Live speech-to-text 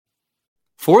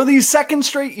For the second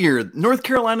straight year, North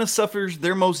Carolina suffers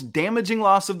their most damaging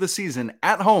loss of the season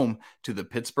at home to the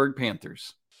Pittsburgh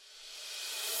Panthers.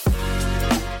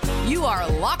 You are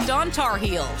Locked On Tar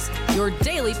Heels, your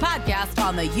daily podcast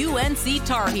on the UNC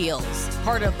Tar Heels,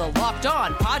 part of the Locked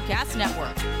On Podcast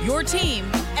Network, your team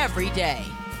every day.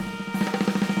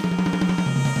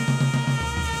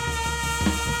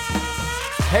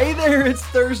 Hey there, it's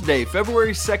Thursday,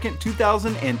 February 2nd,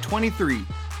 2023.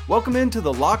 Welcome into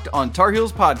the Locked On Tar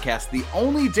Heels podcast, the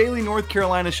only daily North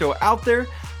Carolina show out there.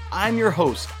 I'm your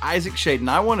host, Isaac Shaden.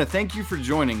 I want to thank you for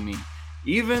joining me,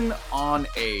 even on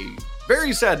a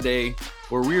very sad day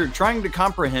where we are trying to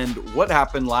comprehend what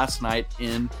happened last night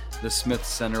in the Smith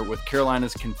Center with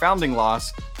Carolina's confounding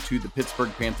loss to the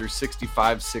Pittsburgh Panthers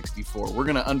 65-64. We're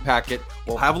going to unpack it.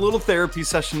 We'll have a little therapy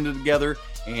session together,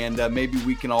 and maybe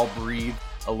we can all breathe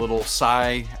a little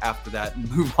sigh after that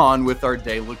and move on with our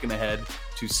day, looking ahead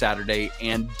to Saturday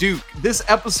and Duke. This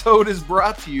episode is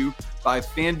brought to you by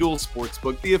FanDuel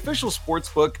Sportsbook, the official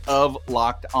sportsbook of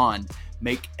Locked On.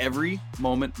 Make every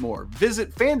moment more.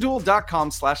 Visit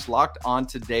FanDuel.com/LockedOn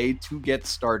today to get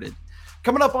started.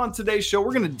 Coming up on today's show,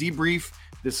 we're going to debrief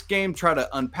this game, try to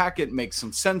unpack it, make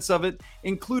some sense of it,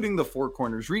 including the Four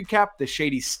Corners recap, the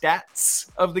shady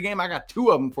stats of the game. I got two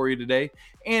of them for you today,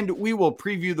 and we will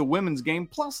preview the women's game,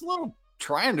 plus a little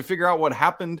trying to figure out what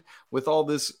happened with all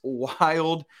this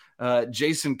wild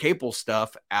Jason Capel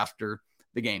stuff after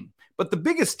the game. But the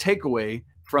biggest takeaway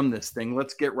from this thing,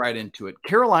 let's get right into it.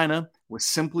 Carolina was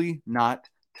simply not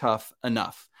tough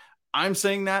enough. I'm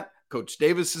saying that. Coach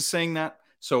Davis is saying that.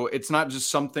 So it's not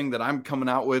just something that I'm coming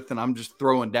out with and I'm just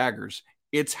throwing daggers.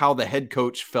 It's how the head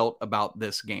coach felt about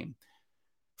this game.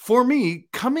 For me,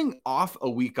 coming off a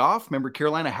week off, remember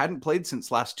Carolina hadn't played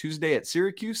since last Tuesday at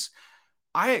Syracuse.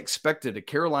 I expected a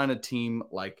Carolina team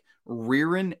like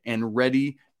rearing and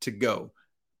ready to go,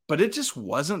 but it just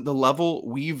wasn't the level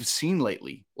we've seen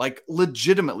lately. Like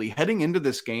legitimately heading into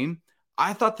this game,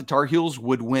 I thought the Tar Heels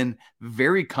would win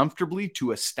very comfortably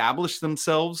to establish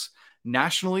themselves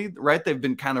nationally, right? They've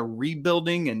been kind of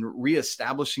rebuilding and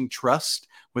reestablishing trust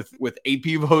with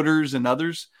AP voters and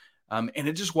others. And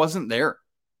it just wasn't there.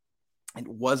 It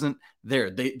wasn't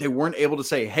there. They weren't able to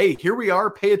say, hey, here we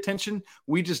are, pay attention.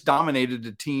 We just dominated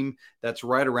a team that's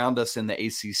right around us in the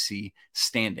ACC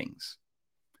standings.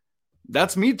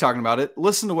 That's me talking about it.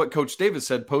 Listen to what Coach Davis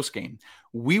said post-game.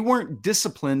 We weren't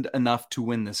disciplined enough to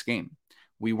win this game.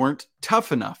 We weren't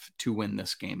tough enough to win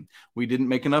this game. We didn't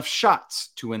make enough shots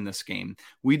to win this game.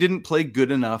 We didn't play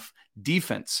good enough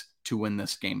defense to win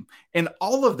this game. And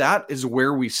all of that is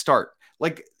where we start.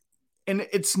 And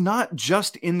it's not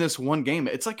just in this one game.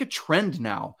 It's like a trend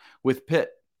now with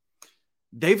Pitt.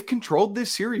 They've controlled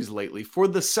this series lately. For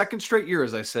the second straight year,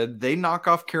 as I said, they knock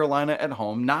off Carolina at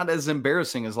home. Not as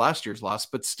embarrassing as last year's loss,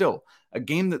 but still a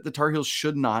game that the Tar Heels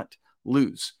should not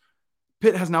lose.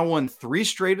 Pitt has now won 3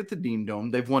 straight at the Dean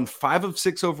Dome. They've won 5 of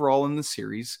 6 overall in the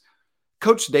series.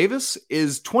 Coach Davis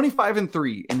is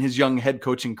 25-3 in his young head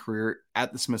coaching career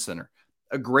at the Smith Center.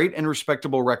 A great and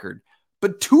respectable record.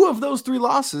 But 2 of those 3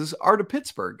 losses are to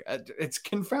Pittsburgh. It's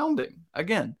confounding.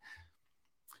 Again,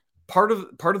 part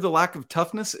of the lack of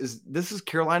toughness is this is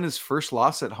Carolina's first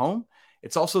loss at home.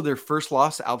 It's also their first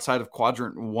loss outside of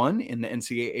Quadrant 1 in the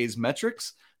NCAA's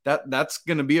metrics. That's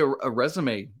going to be a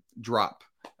resume drop.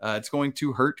 It's going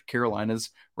to hurt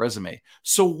Carolina's resume.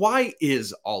 So why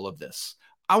is all of this?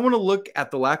 I want to look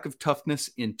at the lack of toughness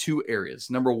in 2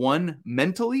 areas. Number 1,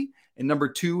 mentally, and number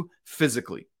 2,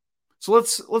 physically. So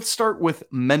let's start with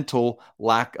mental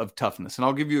lack of toughness. And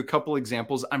I'll give you a couple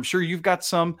examples. I'm sure you've got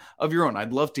some of your own.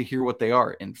 I'd love to hear what they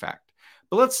are, in fact.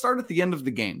 But let's start at the end of the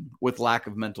game with lack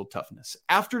of mental toughness.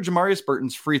 After Jamarius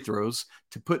Burton's free throws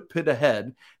to put Pitt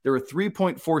ahead, there were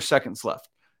 3.4 seconds left.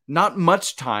 Not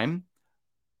much time,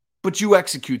 but you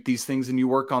execute these things and you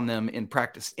work on them in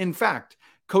practice. In fact,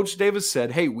 Coach Davis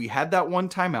said, hey, we had that one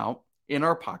timeout in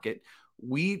our pocket.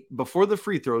 We, before the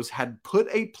free throws, had put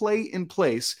a play in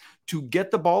place to get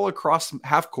the ball across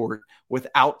half court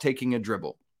without taking a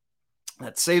dribble.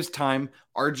 That saves time.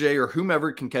 RJ or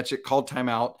whomever can catch it, call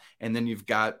timeout, and then you've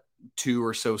got 2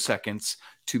 or so seconds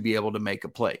to be able to make a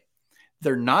play.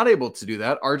 They're not able to do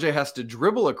that. RJ has to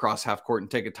dribble across half court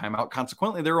and take a timeout.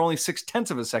 Consequently, there are only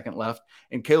 0.6 of a second left,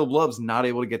 and Caleb Love's not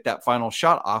able to get that final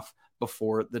shot off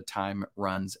before the time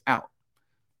runs out.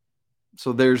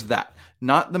 So there's that.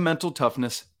 Not the mental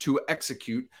toughness to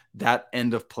execute that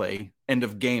end of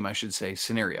game, I should say,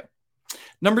 scenario.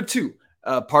 Number 2,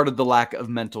 part of the lack of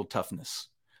mental toughness.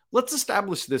 Let's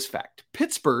establish this fact.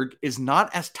 Pittsburgh is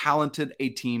not as talented a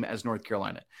team as North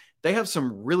Carolina. They have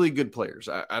some really good players.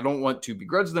 I don't want to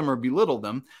begrudge them or belittle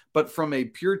them, but from a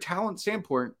pure talent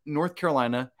standpoint, North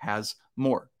Carolina has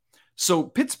more. So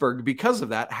Pittsburgh, because of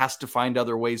that, has to find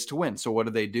other ways to win. So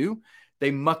what do?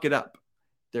 They muck it up.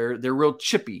 They're real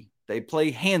chippy. They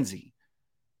play handsy.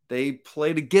 They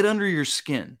play to get under your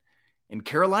skin. And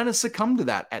Carolina succumbed to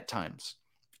that at times.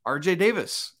 RJ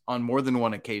Davis on more than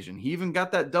one occasion. He even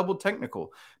got that double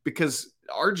technical because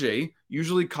RJ,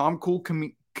 usually calm, cool,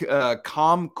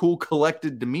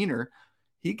 collected demeanor,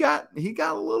 he got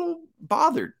a little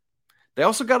bothered. They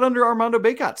also got under Armando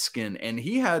Bacot's skin, and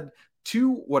he had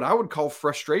 2 what I would call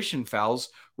frustration fouls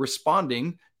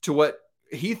responding to what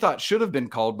he thought should have been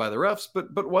called by the refs,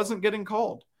 but wasn't getting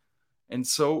called. And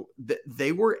so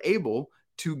they were able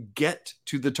to get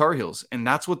to the Tar Heels, and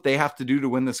that's what they have to do to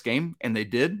win this game, and they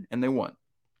did, and they won.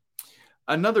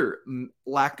 Another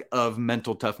lack of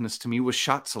mental toughness to me was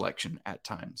shot selection at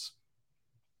times.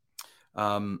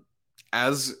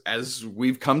 As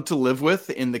we've come to live with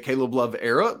in the Caleb Love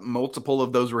era, multiple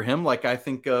of those were him. Like I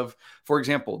think of, for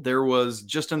example, there was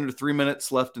just under 3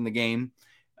 minutes left in the game,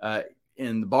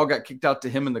 and the ball got kicked out to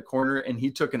him in the corner, and he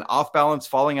took an off-balance,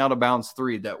 falling out of bounds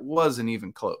 3 that wasn't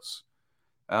even close.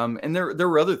 And there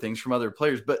were other things from other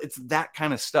players, but it's that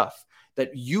kind of stuff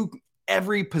that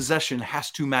every possession has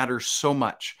to matter so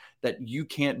much that you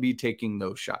can't be taking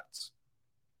those shots.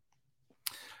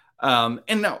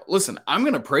 And now, listen, I'm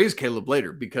going to praise Caleb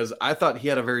later because I thought he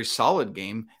had a very solid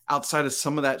game outside of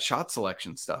some of that shot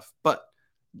selection stuff. But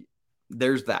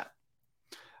there's that.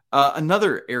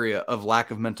 Another area of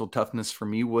lack of mental toughness for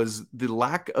me was the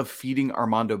lack of feeding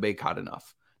Armando Bacot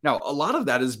enough. Now, a lot of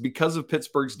that is because of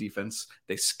Pittsburgh's defense.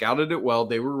 They scouted it well.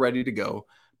 They were ready to go.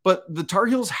 But the Tar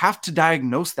Heels have to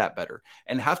diagnose that better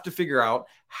and have to figure out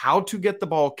how to get the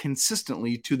ball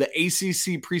consistently to the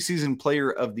ACC preseason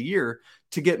player of the year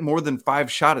to get more than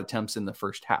 5 shot attempts in the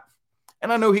first half.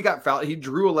 And I know he got fouled. He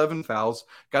drew 11 fouls,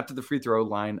 got to the free throw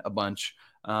line a bunch.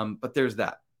 But there's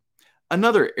that.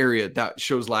 Another area that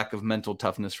shows lack of mental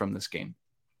toughness from this game.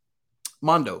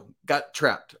 Mondo got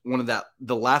trapped.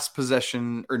 The last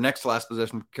possession or next to last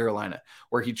possession for Carolina,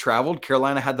 where he traveled.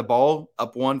 Carolina had the ball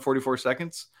up 44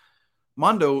 seconds.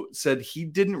 Mondo said he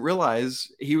didn't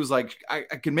realize. He was like, I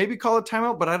can maybe call a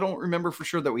timeout, but I don't remember for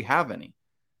sure that we have any.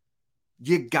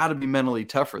 You got to be mentally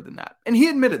tougher than that. And he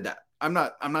admitted that. I'm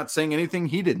not saying anything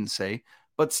he didn't say,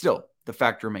 but still, the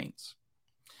fact remains.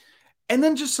 And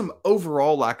then just some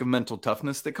overall lack of mental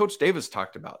toughness that Coach Davis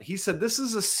talked about. He said this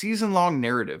is a season-long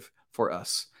narrative for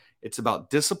us. It's about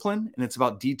discipline and it's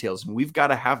about details, and we've got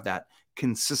to have that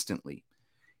consistently.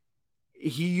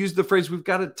 He used the phrase, we've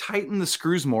got to tighten the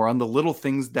screws more on the little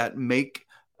things that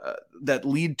that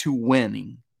lead to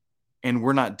winning, and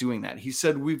we're not doing that. He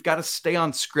said we've got to stay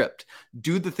on script,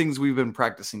 do the things we've been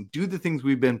practicing, do the things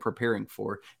we've been preparing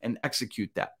for, and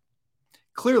execute that.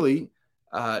 Clearly,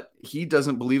 he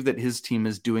doesn't believe that his team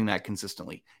is doing that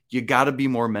consistently. You got to be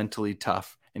more mentally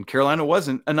tough, and Carolina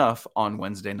wasn't enough on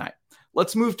Wednesday night.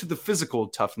 Let's move to the physical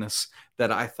toughness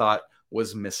that I thought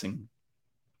was missing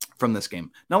from this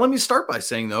game. Now, let me start by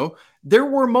saying, though, there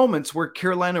were moments where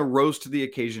Carolina rose to the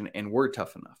occasion and were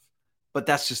tough enough. But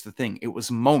that's just the thing. It was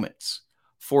moments.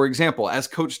 For example, as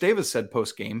Coach Davis said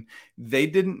post-game, we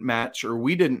didn't match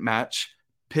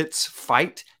Pitt's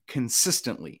fight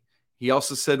consistently. He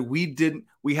also said we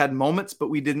had moments, but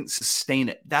we didn't sustain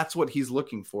it. That's what he's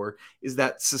looking for, is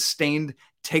that sustained,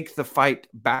 take the fight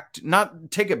back,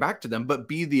 not take it back to them, but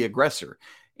be the aggressor.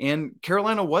 And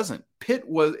Carolina wasn't.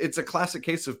 It's a classic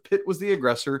case of Pitt was the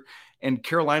aggressor, and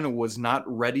Carolina was not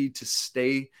ready to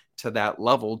stay to that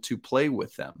level to play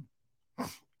with them.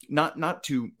 Not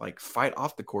to like fight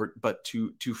off the court, but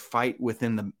to fight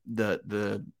within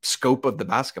the scope of the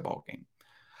basketball game.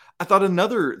 I thought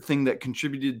another thing that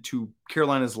contributed to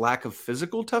Carolina's lack of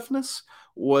physical toughness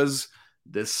was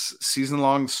this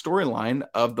season-long storyline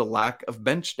of the lack of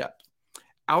bench depth.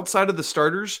 Outside of the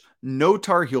starters, no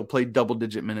Tar Heel played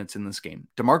double-digit minutes in this game.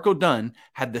 DeMarco Dunn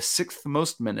had the 6th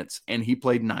most minutes, and he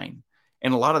played 9.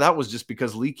 And a lot of that was just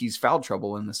because Leakey's foul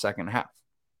trouble in the second half.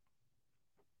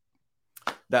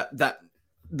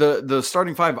 The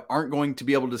starting 5 aren't going to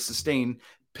be able to sustain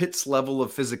Pitt's level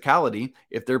of physicality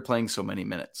if they're playing so many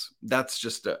minutes. That's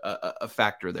just a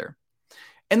factor there.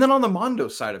 And then on the Mondo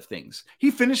side of things, he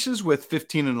finishes with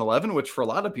 15 and 11, which for a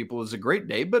lot of people is a great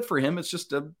day, but for him, it's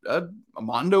just a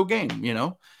Mondo game, you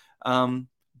know?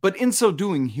 But in so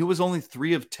doing, he was only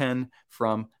 3 of 10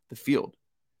 from the field.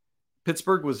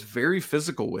 Pittsburgh was very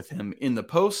physical with him in the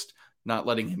post, not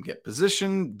letting him get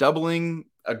position,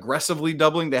 aggressively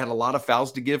doubling. They had a lot of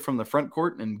fouls to give from the front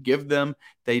court, and give them,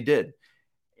 they did.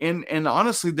 And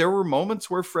honestly, there were moments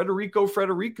where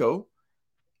Frederico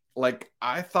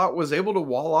I thought was able to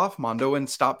wall off Mondo and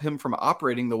stop him from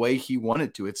operating the way he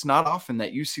wanted to. It's not often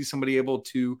that you see somebody able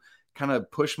to kind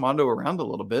of push Mondo around a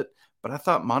little bit, but I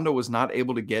thought Mondo was not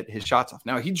able to get his shots off.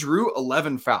 Now, he drew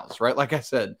 11 fouls, right? Like I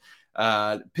said,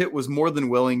 Pitt was more than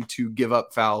willing to give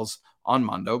up fouls on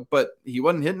Mondo, but he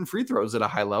wasn't hitting free throws at a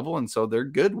high level, and so they're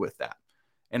good with that.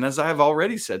 And as I've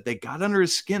already said, they got under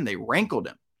his skin. They rankled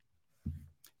him.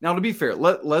 Now, to be fair,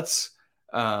 let's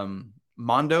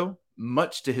Mondo,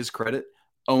 much to his credit,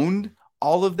 owned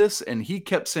all of this, and he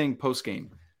kept saying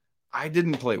post-game, I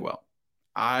didn't play well.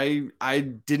 I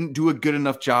didn't do a good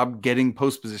enough job getting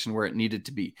post position where it needed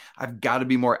to be. I've got to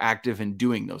be more active in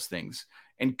doing those things.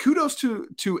 And kudos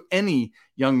to any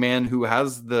young man who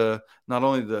has the not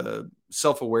only the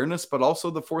self-awareness, but also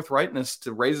the forthrightness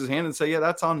to raise his hand and say, yeah,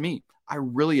 that's on me. I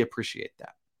really appreciate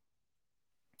that.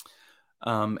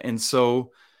 And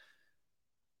so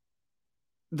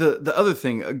the other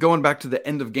thing, going back to the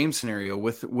end of game scenario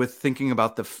with thinking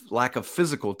about the lack of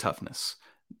physical toughness,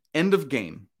 end of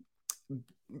game,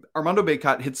 Armando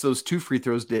Bacot hits those 2 free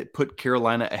throws that put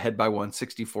Carolina ahead by 1,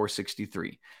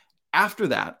 64-63. After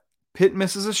that, Pitt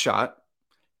misses a shot.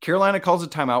 Carolina calls a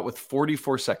timeout with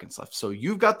 44 seconds left. So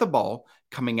you've got the ball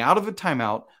coming out of a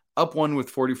timeout, up 1 with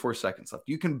 44 seconds left.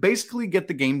 You can basically get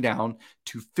the game down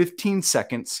to 15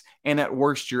 seconds, and at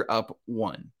worst, you're up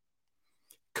 1.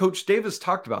 Coach Davis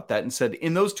talked about that and said,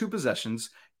 in those 2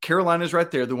 possessions, Carolina's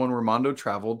right there, the one where Mondo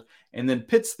traveled, and then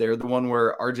Pitt's there, the one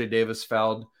where RJ Davis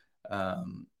fouled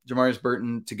Jamarius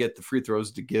Burton to get the free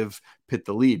throws to give Pitt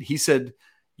the lead. He said,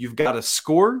 you've got to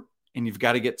score and you've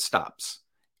got to get stops.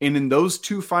 And in those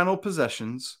 2 final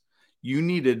possessions, you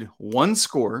needed 1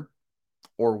 score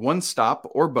or 1 stop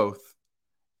or both,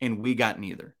 and we got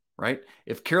neither, right?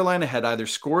 If Carolina had either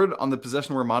scored on the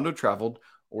possession where Mondo traveled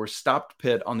or stopped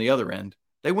Pitt on the other end,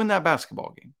 they win that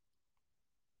basketball game.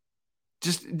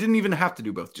 Just didn't even have to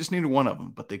do both. Just needed one of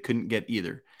them, but they couldn't get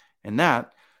either. And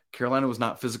that, Carolina was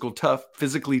not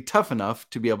physically tough enough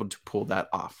to be able to pull that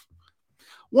off.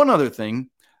 One other thing,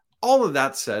 all of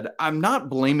that said, I'm not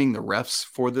blaming the refs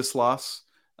for this loss.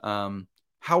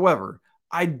 However,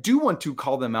 I do want to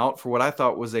call them out for what I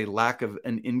thought was a lack of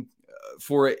an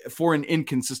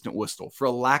inconsistent whistle, for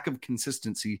a lack of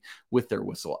consistency with their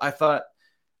whistle. I thought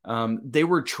they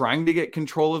were trying to get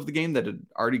control of the game that had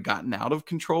already gotten out of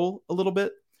control a little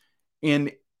bit.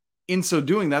 And in so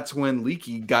doing, that's when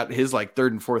Leaky got his 3rd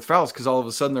and 4th fouls, because all of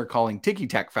a sudden they're calling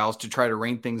ticky-tack fouls to try to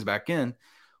rein things back in.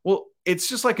 Well, it's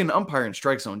just like an umpire in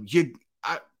strike zone.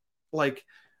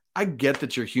 I get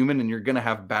that you're human and you're going to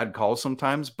have bad calls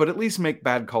sometimes, but at least make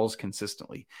bad calls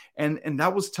consistently. And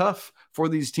that was tough for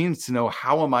these teams to know,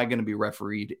 how am I going to be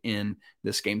refereed in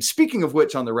this game? Speaking of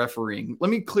which, on the refereeing,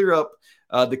 let me clear up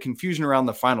the confusion around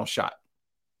the final shot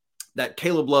that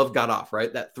Caleb Love got off,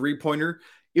 right? That 3-pointer.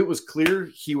 It was clear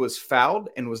he was fouled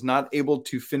and was not able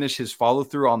to finish his follow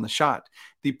through on the shot.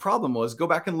 The problem was, go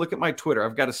back and look at my Twitter.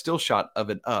 I've got a still shot of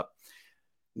it up.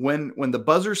 When the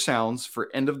buzzer sounds for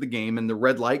end of the game and the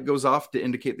red light goes off to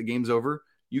indicate the game's over,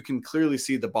 you can clearly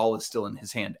see the ball is still in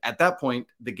his hand. At that point,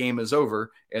 the game is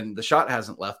over and the shot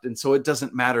hasn't left. And so it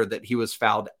doesn't matter that he was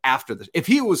fouled after this. If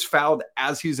he was fouled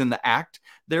as he's in the act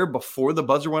there before the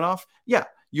buzzer went off, yeah,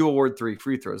 you award 3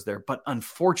 free throws there. But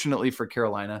unfortunately for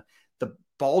Carolina, the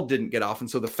ball didn't get off, and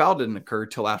so the foul didn't occur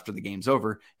till after the game's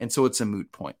over, and so it's a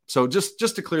moot point. So just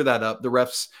to clear that up, the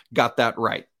refs got that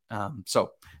right.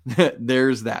 So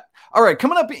there's that. All right,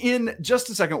 coming up in just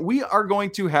a second, we are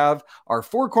going to have our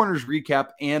Four Corners recap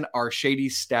and our shady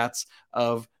stats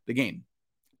of the game.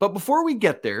 But before we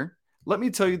get there, let me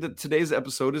tell you that today's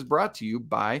episode is brought to you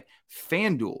by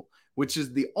FanDuel, which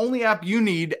is the only app you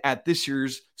need at this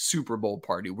year's Super Bowl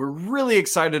party. We're really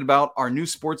excited about our new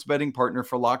sports betting partner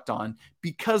for Locked On,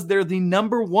 because they're the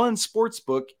 #1 sports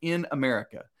book in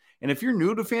America. And if you're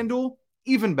new to FanDuel,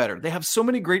 even better. They have so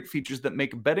many great features that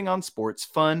make betting on sports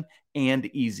fun and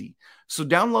easy. So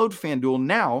download FanDuel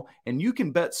now, and you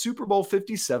can bet Super Bowl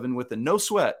 57 with a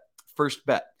no-sweat first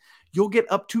bet. You'll get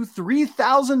up to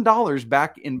 $3,000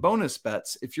 back in bonus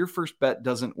bets if your first bet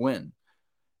doesn't win.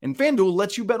 And FanDuel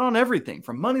lets you bet on everything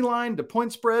from money line to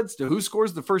point spreads to who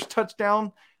scores the first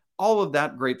touchdown, all of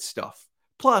that great stuff.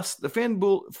 Plus, the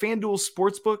FanDuel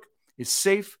Sportsbook is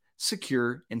safe,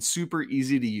 secure, and super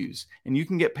easy to use, and you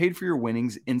can get paid for your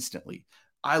winnings instantly.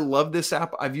 I love this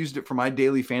app. I've used it for my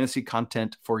daily fantasy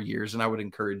content for years, and I would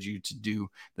encourage you to do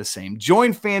the same.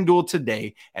 Join FanDuel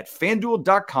today at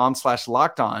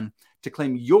FanDuel.com/lockedon to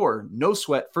claim your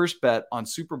no-sweat first bet on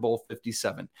Super Bowl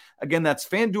 57. Again, that's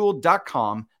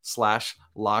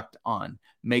FanDuel.com/lockedon.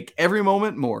 Make every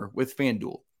moment more with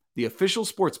FanDuel, the official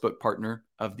sportsbook partner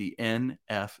of the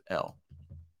NFL.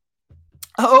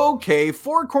 Okay,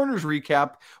 Four Corners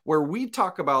recap, where we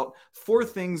talk about four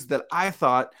things that I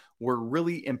thought were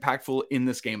really impactful in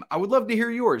this game. I would love to hear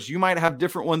yours. You might have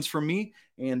different ones from me,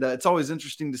 and it's always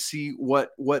interesting to see what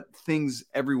things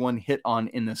everyone hit on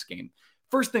in this game.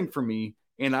 First thing for me,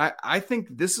 and I think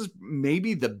this is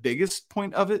maybe the biggest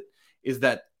point of it, is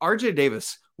that RJ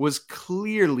Davis was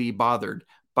clearly bothered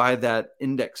by that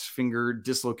index finger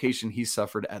dislocation he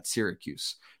suffered at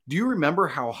Syracuse. Do you remember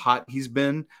how hot he's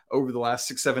been over the last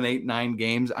 6, 7, 8, 9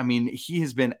 games? I mean, he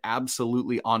has been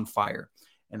absolutely on fire.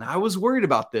 And I was worried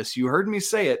about this. You heard me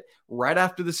say it right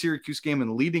after the Syracuse game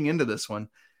and leading into this one.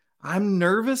 I'm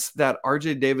nervous that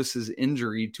RJ Davis's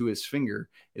injury to his finger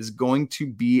is going to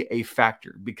be a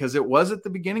factor because it was at the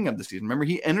beginning of the season. Remember,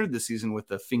 he entered the season with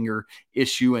a finger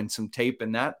issue and some tape,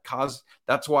 and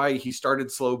that's why he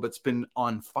started slow but's been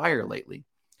on fire lately.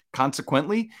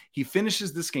 Consequently, he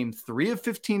finishes this game 3 of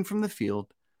 15 from the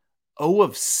field, 0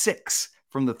 of 6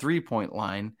 from the three-point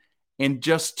line, and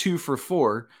just 2 for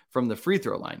 4 from the free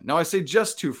throw line. Now, I say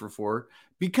just 2 for 4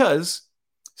 because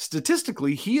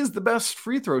statistically, he is the best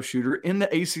free throw shooter in the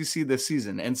ACC this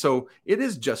season. And so it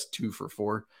is just 2 for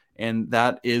 4. And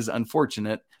that is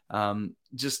unfortunate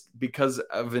just because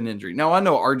of an injury. Now, I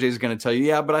know RJ is going to tell you,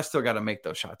 yeah, but I still got to make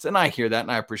those shots. And I hear that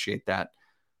and I appreciate that.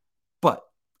 But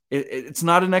it's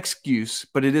not an excuse,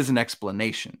 but it is an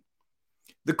explanation.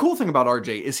 The cool thing about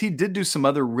RJ is he did do some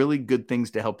other really good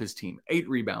things to help his team. 8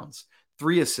 rebounds,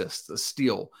 3 assists, a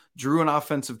steal, drew an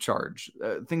offensive charge,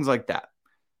 things like that.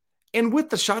 And with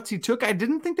the shots he took, I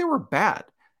didn't think they were bad.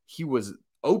 He was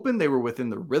open. They were within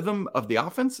the rhythm of the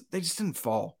offense. They just didn't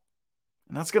fall.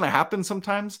 And that's going to happen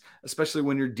sometimes, especially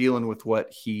when you're dealing with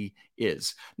what he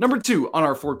is. Number 2 on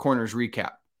our Four Corners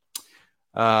recap.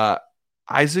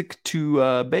 Isaac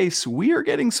to base. We are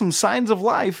getting some signs of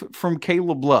life from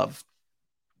Caleb Love.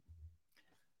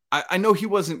 I know he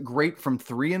wasn't great from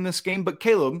 3 in this game, but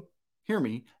Caleb, hear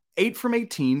me, 8 from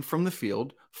 18 from the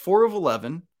field, 4 of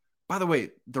 11. By the way,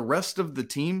 the rest of the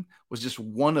team was just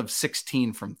 1 of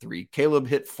 16 from 3. Caleb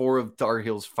hit 4 of Tar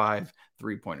Heels' 5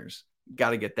 3-pointers.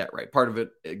 Got to get that right. Part of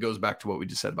it goes back to what we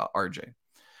just said about RJ.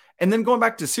 And then going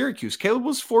back to Syracuse, Caleb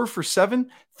was 4 for 7,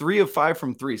 3 of 5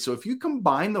 from 3. So if you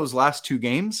combine those last 2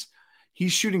 games,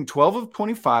 he's shooting 12 of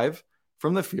 25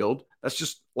 from the field. That's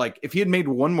just like if he had made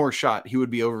one more shot, he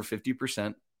would be over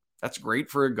 50%. That's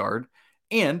great for a guard.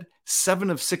 And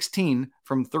 7 of 16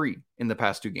 from 3 in the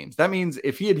past 2 games. That means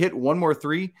if he had hit one more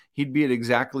 3, he'd be at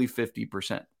exactly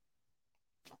 50%.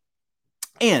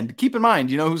 And keep in mind,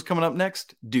 you know who's coming up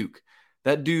next? Duke.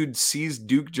 That dude sees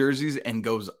Duke jerseys and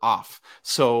goes off.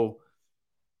 So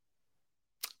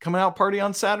coming out party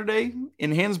on Saturday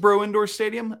in Hansbrough Indoor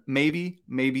Stadium?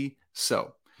 Maybe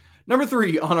so. Number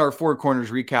 3 on our Four Corners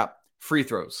recap, free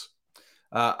throws.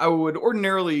 I would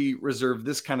ordinarily reserve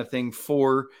this kind of thing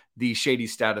for the shady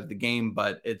stat of the game,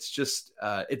 but it's just,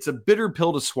 it's a bitter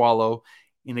pill to swallow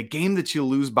in a game that you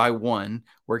lose by 1,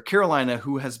 where Carolina,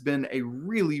 who has been a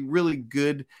really, really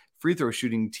good free throw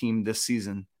shooting team this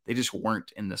season, they just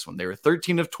weren't in this one. They were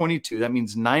 13 of 22. That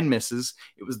means 9 misses.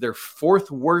 It was their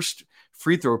 4th worst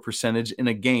free throw percentage in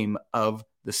a game of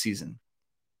the season.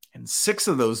 And 6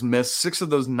 of those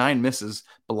 9 misses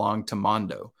belong to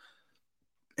Mondo.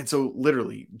 And so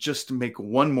literally just make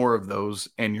 1 more of those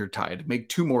and you're tied. Make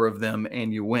 2 more of them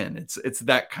and you win. It's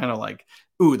that kind of like,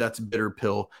 ooh, that's a bitter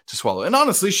pill to swallow. And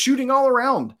honestly, shooting all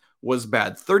around was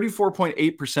bad.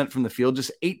 34.8% from the field,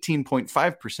 just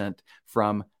 18.5%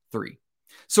 from 3.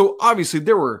 So obviously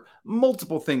there were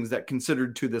multiple things that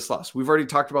considered to this loss. We've already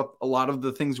talked about a lot of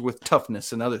the things with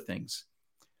toughness and other things.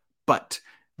 But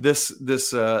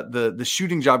the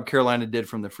shooting job Carolina did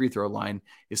from the free throw line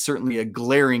is certainly a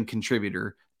glaring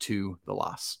contributor to the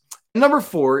loss. Number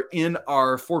 4 in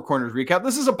our Four Corners recap,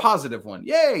 this is a positive one.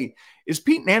 Yay! Is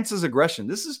Pete Nance's aggression.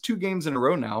 This is 2 games in a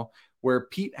row now where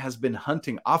Pete has been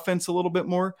hunting offense a little bit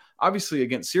more. Obviously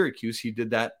against Syracuse, he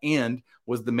did that and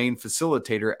was the main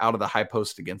facilitator out of the high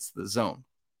post against the zone.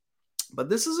 But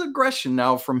this is aggression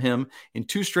now from him in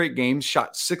 2 straight games,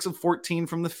 shot 6 of 14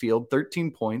 from the field,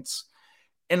 13 points.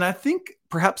 And I think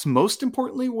perhaps most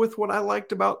importantly with what I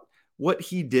liked about what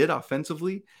he did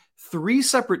offensively, 3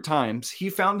 separate times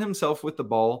he found himself with the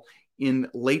ball in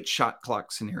late shot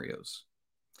clock scenarios.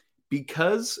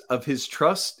 Because of his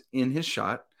trust in his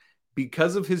shot,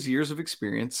 because of his years of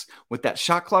experience, with that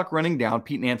shot clock running down,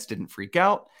 Pete Nance didn't freak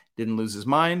out, didn't lose his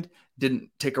mind, didn't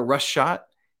take a rush shot.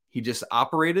 He just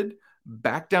operated,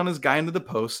 backed down his guy into the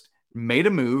post, made a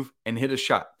move, and hit a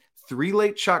shot. 3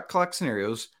 late shot clock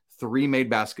scenarios, 3 made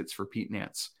baskets for Pete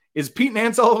Nance. Is Pete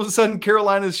Nance all of a sudden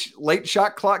Carolina's late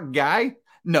shot clock guy?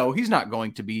 No, he's not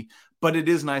going to be, but it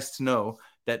is nice to know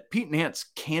that Pete Nance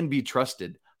can be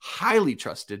trusted, highly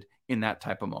trusted in that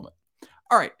type of moment.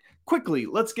 All right, quickly,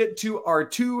 let's get to our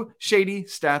 2 shady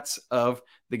stats of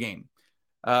the game.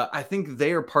 I think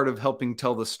they are part of helping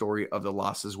tell the story of the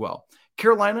loss as well.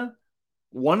 Carolina,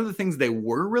 one of the things they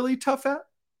were really tough at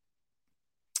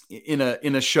in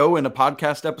a show, in a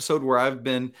podcast episode where I've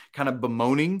been kind of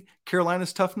bemoaning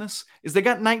Carolina's toughness, is they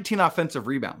got 19 offensive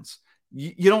rebounds.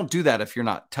 You don't do that if you're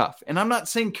not tough. And I'm not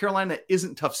saying Carolina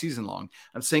isn't tough season long.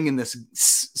 I'm saying in this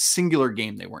singular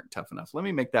game, they weren't tough enough. Let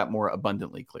me make that more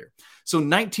abundantly clear. So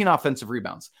 19 offensive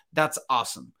rebounds. That's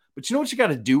awesome. But you know what you got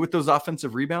to do with those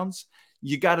offensive rebounds?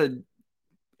 You got to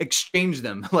exchange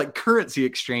them, like currency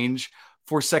exchange,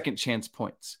 for second chance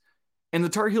points. And the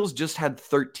Tar Heels just had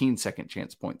 13 second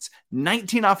chance points,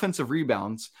 19 offensive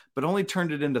rebounds, but only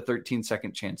turned it into 13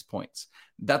 second chance points.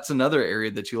 That's another area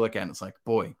that you look at and it's like,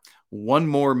 boy, one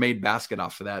more made basket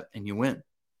off of that and you win.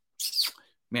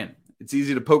 Man, it's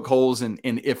easy to poke holes in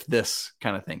if this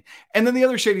kind of thing. And then the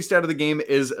other shady stat of the game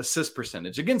is assist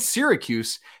percentage. Against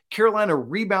Syracuse, Carolina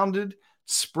rebounded,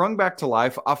 sprung back to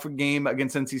life off a game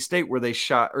against NC State where they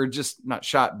shot, or just not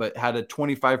shot, but had a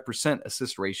 25%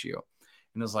 assist ratio.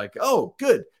 And it was like, oh,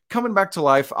 good. Coming back to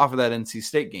life off of that NC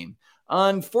State game.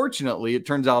 Unfortunately, it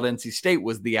turns out NC State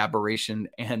was the aberration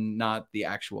and not the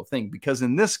actual thing. Because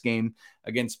in this game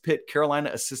against Pitt, Carolina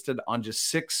assisted on just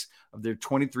 6 of their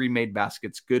 23 made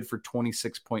baskets, good for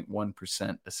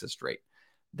 26.1% assist rate.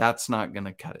 That's not going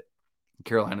to cut it.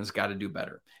 Carolina's got to do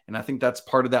better. And I think that's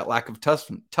part of that lack of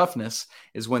toughness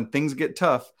is when things get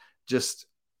tough, just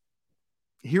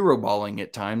hero balling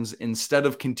at times instead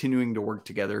of continuing to work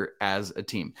together as a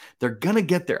team. They're going to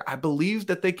get there. I believe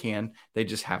that they can. They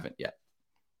just haven't yet.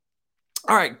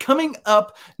 All right, coming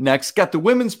up next, got the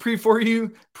women's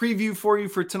preview for you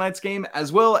for tonight's game,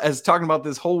 as well as talking about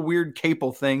this whole weird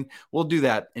Capel thing. We'll do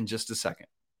that in just a second.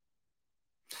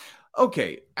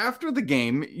 Okay, after the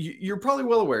game, you're probably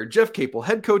well aware, Jeff Capel,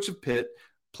 head coach of Pitt,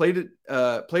 played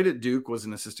at Duke, was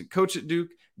an assistant coach at Duke.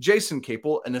 Jason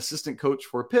Capel, an assistant coach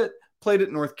for Pitt, played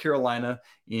at North Carolina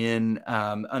in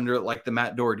under like the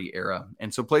Matt Doherty era.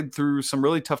 And so played through some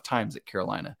really tough times at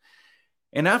Carolina.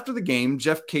 And after the game,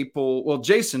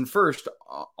 Jason first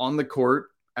on the court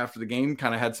after the game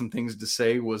kind of had some things to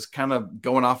say, was kind of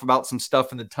going off about some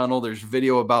stuff in the tunnel. There's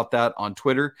video about that on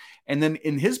Twitter. And then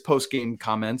in his post-game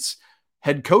comments,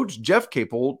 head coach Jeff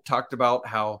Capel talked about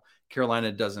how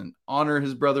Carolina doesn't honor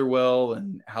his brother well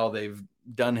and how they've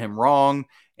done him wrong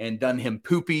and done him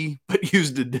poopy, but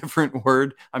used a different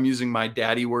word. I'm using my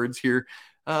daddy words here.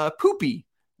 Poopy.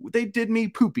 They did me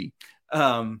poopy.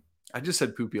 I just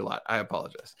said poopy a lot. I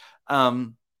apologize.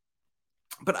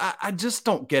 But I just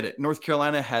don't get it. North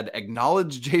Carolina had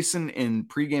acknowledged Jason in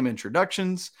pregame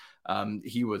introductions.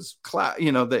 He was,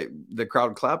 the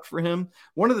crowd clapped for him.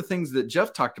 One of the things that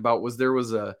Jeff talked about was there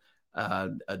was a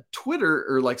Twitter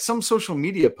or like some social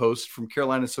media post from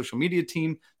Carolina's social media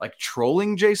team, like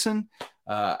trolling Jason.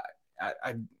 I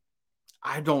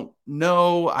don't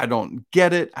know. I don't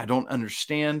get it. I don't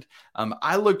understand.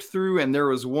 I looked through and there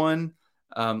was one,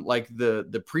 like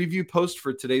the preview post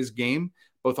for today's game,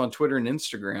 both on Twitter and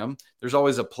Instagram. There's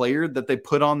always a player that they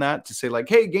put on that to say like,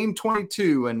 hey, game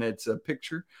 22. And it's a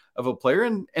picture of a player.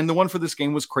 And the one for this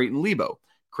game was Creighton Lebo.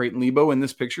 Creighton Lebo in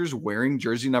this picture is wearing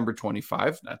jersey number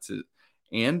 25. That's it.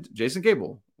 And Jason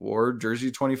Capel wore jersey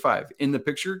 25. In the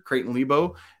picture, Creighton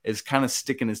Lebo is kind of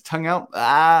sticking his tongue out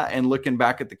and looking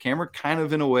back at the camera, kind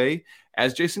of in a way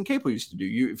as Jason Capel used to do.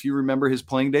 If you remember his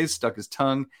playing days, stuck his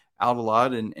tongue out a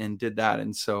lot and did that.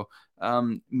 And so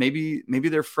maybe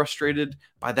they're frustrated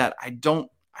by that. I don't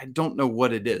know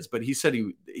what it is, but he said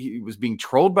he was being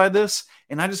trolled by this,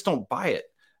 and I just don't buy it.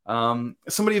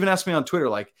 Somebody even asked me on Twitter,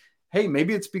 like, hey,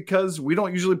 maybe it's because we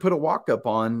don't usually put a walk-up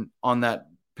on that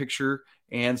picture.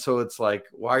 And so it's like,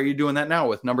 why are you doing that now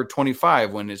with number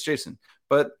 25 when it's Jason?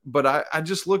 But I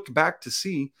just looked back to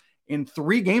see in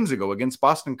 3 games ago against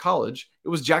Boston College, it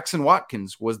was Jackson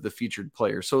Watkins was the featured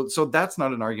player. So that's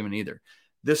not an argument either.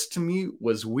 This to me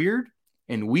was weird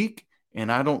and weak,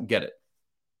 and I don't get it.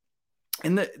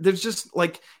 And there's just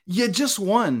like, you just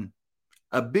won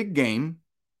a big game.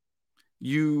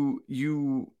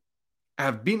 You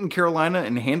have beaten Carolina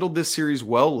and handled this series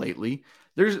well lately.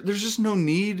 There's just no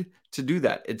need to do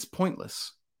that. It's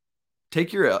pointless.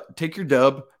 Take your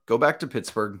dub, go back to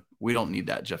Pittsburgh. We don't need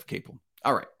that, Jeff Capel.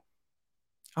 All right.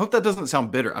 I hope that doesn't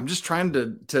sound bitter. I'm just trying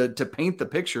to paint the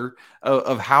picture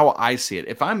of how I see it.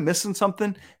 If I'm missing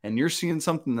something and you're seeing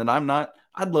something that I'm not,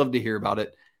 I'd love to hear about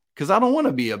it because I don't want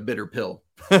to be a bitter pill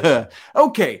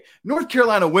Okay, North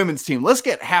Carolina women's team. Let's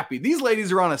get happy. These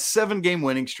ladies are on a 7-game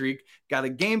winning streak. Got a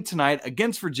game tonight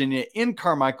against Virginia in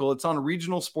Carmichael. It's on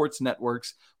regional sports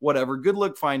networks. Whatever. Good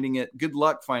luck finding it.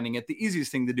 The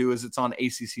easiest thing to do is it's on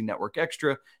ACC Network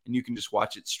Extra, and you can just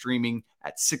watch it streaming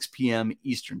at 6 p.m.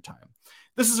 Eastern Time.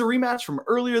 This is a rematch from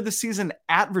earlier this season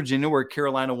at Virginia, where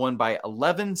Carolina won by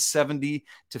 11, 70-59.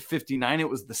 It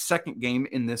was the second game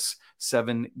in this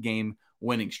 7-game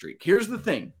winning streak. Here's the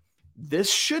thing.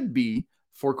 This should be,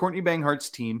 for Courtney Banghart's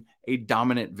team, a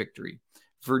dominant victory.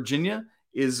 Virginia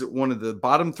is one of the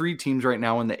bottom 3 teams right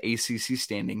now in the ACC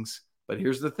standings. But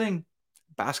here's the thing.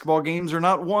 Basketball games are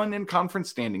not won in conference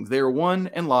standings. They are won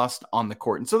and lost on the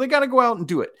court. And so they got to go out and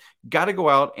do it. Got to go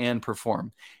out and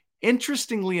perform.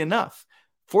 Interestingly enough,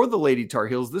 for the Lady Tar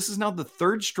Heels, this is now the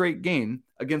 3rd straight game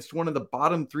against one of the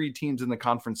bottom 3 teams in the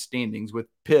conference standings, with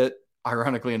Pitt,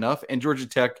 ironically enough, and Georgia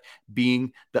Tech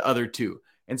being the other 2.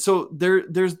 And so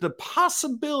there's the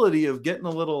possibility of getting a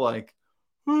little like,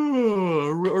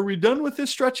 are we done with this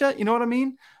stretch yet? You know what I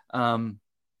mean? And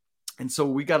so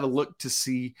we got to look to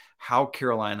see how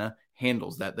Carolina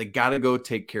handles that. They got to go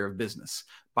take care of business.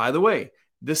 By the way,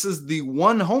 this is the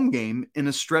one home game in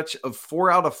a stretch of 4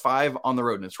 out of 5 on the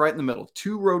road. And it's right in the middle.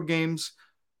 2 road games,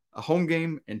 a home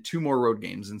game, and 2 more road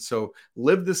games. And so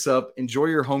live this up. Enjoy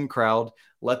your home crowd.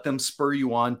 Let them spur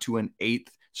you on to an 8th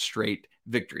straight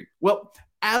victory. Well,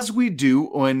 as we do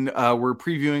when we're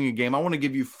previewing a game, I want to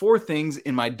give you 4 things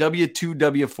in my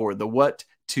W2W4, the what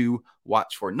to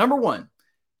watch for. Number 1,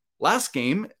 last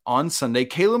game on Sunday,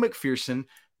 Kayla McPherson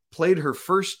played her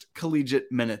first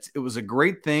collegiate minutes. It was a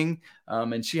great thing,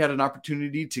 and she had an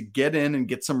opportunity to get in and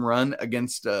get some run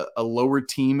against a lower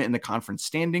team in the conference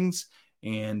standings,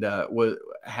 and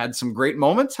had some great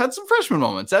moments, had some freshman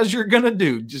moments, as you're going to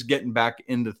do, just getting back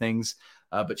into things.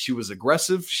 But she was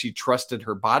aggressive. She trusted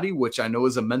her body, which I know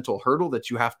is a mental hurdle that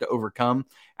you have to overcome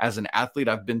as an athlete.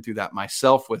 I've been through that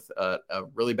myself with a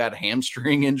really bad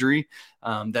hamstring injury,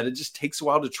 that it just takes a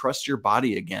while to trust your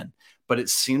body again. But it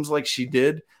seems like she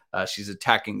did. She's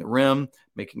attacking the rim,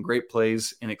 making great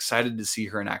plays, and excited to see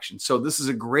her in action. So this is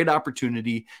a great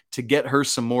opportunity to get her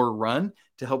some more run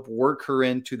to help work her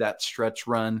into that stretch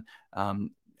run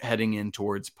heading in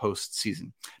towards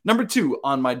postseason. Number 2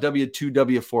 on my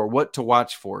W2W4, what to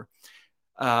watch for.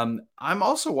 I'm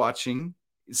also watching,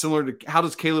 similar to how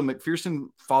does Kayla McPherson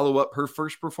follow up her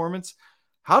first performance?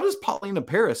 How does Paulina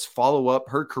Paris follow up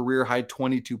her career high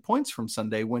 22 points from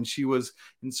Sunday when she was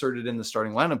inserted in the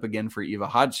starting lineup again for Eva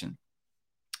Hodgson?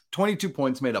 22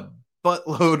 points, made a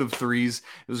buttload of threes.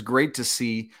 It was great to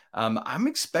see. I'm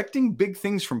expecting big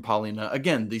things from Paulina.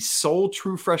 Again, the sole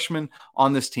true freshman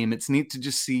on this team. It's neat to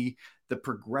just see the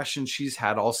progression she's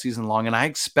had all season long, and I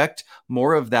expect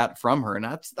more of that from her. And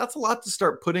that's a lot to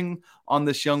start putting on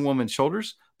this young woman's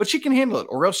shoulders, but she can handle it,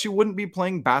 or else she wouldn't be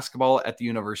playing basketball at the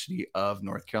University of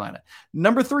North Carolina.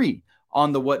 Number 3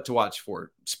 on the what to watch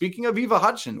for. Speaking of Eva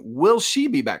Hodgson, will she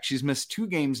be back? She's missed 2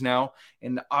 games now,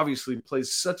 and obviously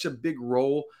plays such a big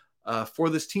role for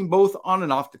this team, both on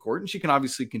and off the court. And she can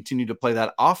obviously continue to play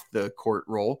that off the court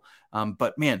role.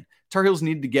 But man, Tar Heels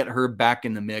need to get her back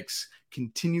in the mix,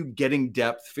 continue getting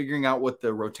depth, figuring out what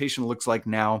the rotation looks like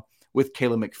now with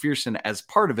Kayla McPherson as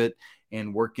part of it,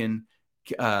 and working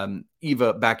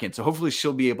Eva back in. So hopefully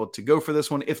she'll be able to go for this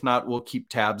one. If not, we'll keep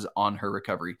tabs on her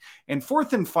recovery. And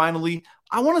 4th and finally,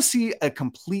 I want to see a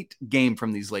complete game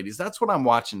from these ladies. That's what I'm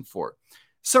watching for.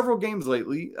 Several games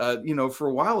lately, for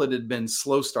a while it had been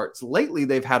slow starts. Lately,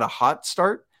 they've had a hot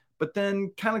start, but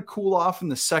then kind of cool off in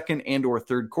the second and or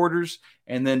third quarters,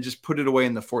 and then just put it away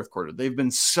in the fourth quarter. They've been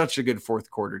such a good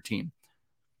fourth quarter team.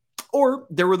 Or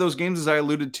there were those games, as I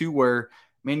alluded to, where,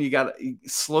 man, you got a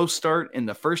slow start in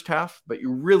the first half, but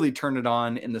you really turn it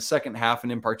on in the second half,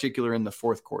 and in particular in the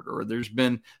fourth quarter. Or there's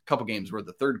been a couple games where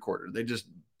the third quarter, they just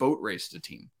boat raced a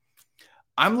team.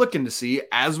 I'm looking to see,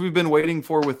 as we've been waiting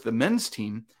for with the men's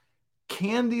team,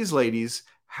 can these ladies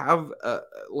have,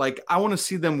 I want to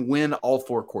see them win all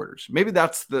 4 quarters. Maybe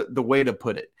that's the way to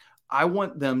put it. I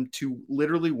want them to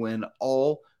literally win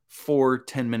all 4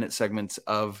 10-minute segments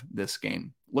of this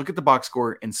game. Look at the box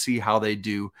score and see how they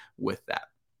do with that.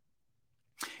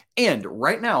 And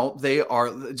right now, they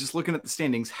are, just looking at the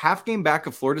standings, half game back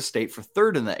of Florida State for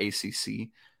 3rd in the ACC.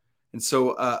 And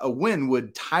so a win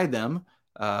would tie them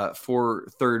for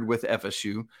 3rd with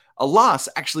FSU. A loss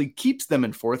actually keeps them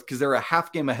in 4th because they're a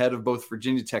half game ahead of both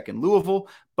Virginia Tech and Louisville,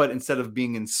 but instead of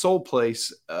being in sole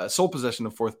possession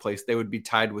of 4th place, they would be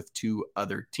tied with 2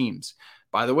 other teams.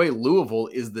 By the way, Louisville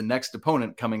is the next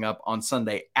opponent coming up on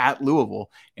Sunday at Louisville,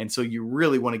 and so you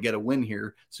really want to get a win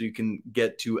here so you can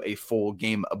get to a full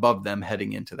game above them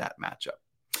heading into that matchup.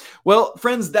 Well,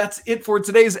 friends, that's it for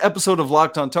today's episode of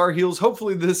Locked on Tar Heels.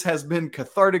 Hopefully this has been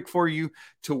cathartic for you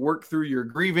to work through your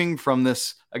grieving from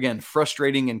this, again,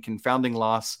 frustrating and confounding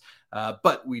loss.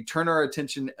 But we turn our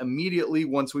attention immediately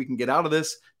once we can get out of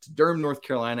this to Durham, North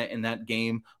Carolina in that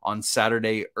game on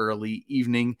Saturday early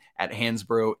evening at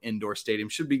Hansborough Indoor Stadium.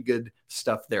 Should be good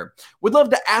stuff there. Would love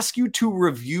to ask you to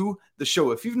review the show.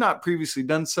 If you've not previously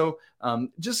done so,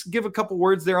 just give a couple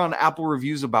words there on Apple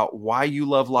Reviews about why you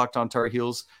love Locked on Tar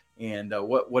Heels and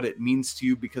what it means to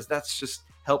you, because that's just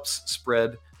helps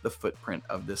spread the footprint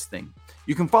of this thing.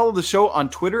 You can follow the show on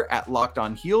Twitter at Locked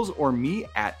on Heels or me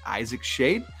at Isaac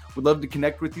Shade. Would love to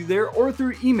connect with you there or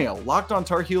through email,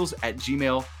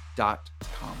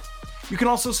 lockedontarheels@gmail.com. You can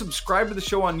also subscribe to the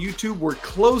show on YouTube. We're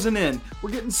closing in.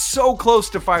 We're getting so close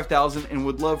to 5,000 and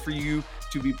would love for you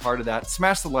to be part of that.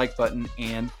 Smash the like button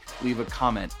and leave a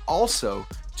comment. Also,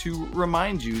 to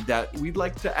remind you that we'd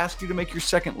like to ask you to make your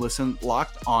second listen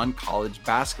Locked on College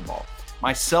Basketball.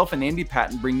 Myself and Andy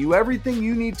Patton bring you everything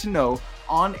you need to know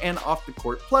on and off the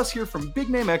court, plus hear from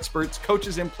big-name experts,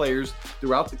 coaches, and players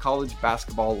throughout the college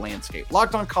basketball landscape.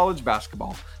 Locked on College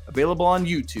Basketball, available on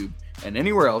YouTube and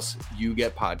anywhere else you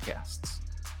get podcasts.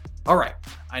 All right,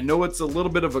 I know it's a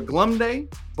little bit of a glum day,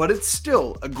 but it's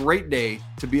still a great day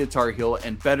to be a Tar Heel,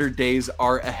 and better days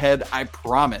are ahead, I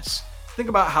promise. Think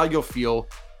about how you'll feel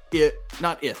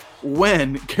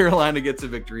when Carolina gets a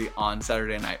victory on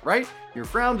Saturday night, right? Your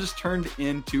frown just turned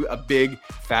into a big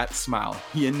fat smile.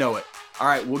 You know it. All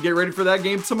right, we'll get ready for that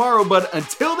game tomorrow, but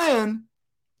until then,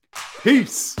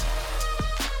 peace.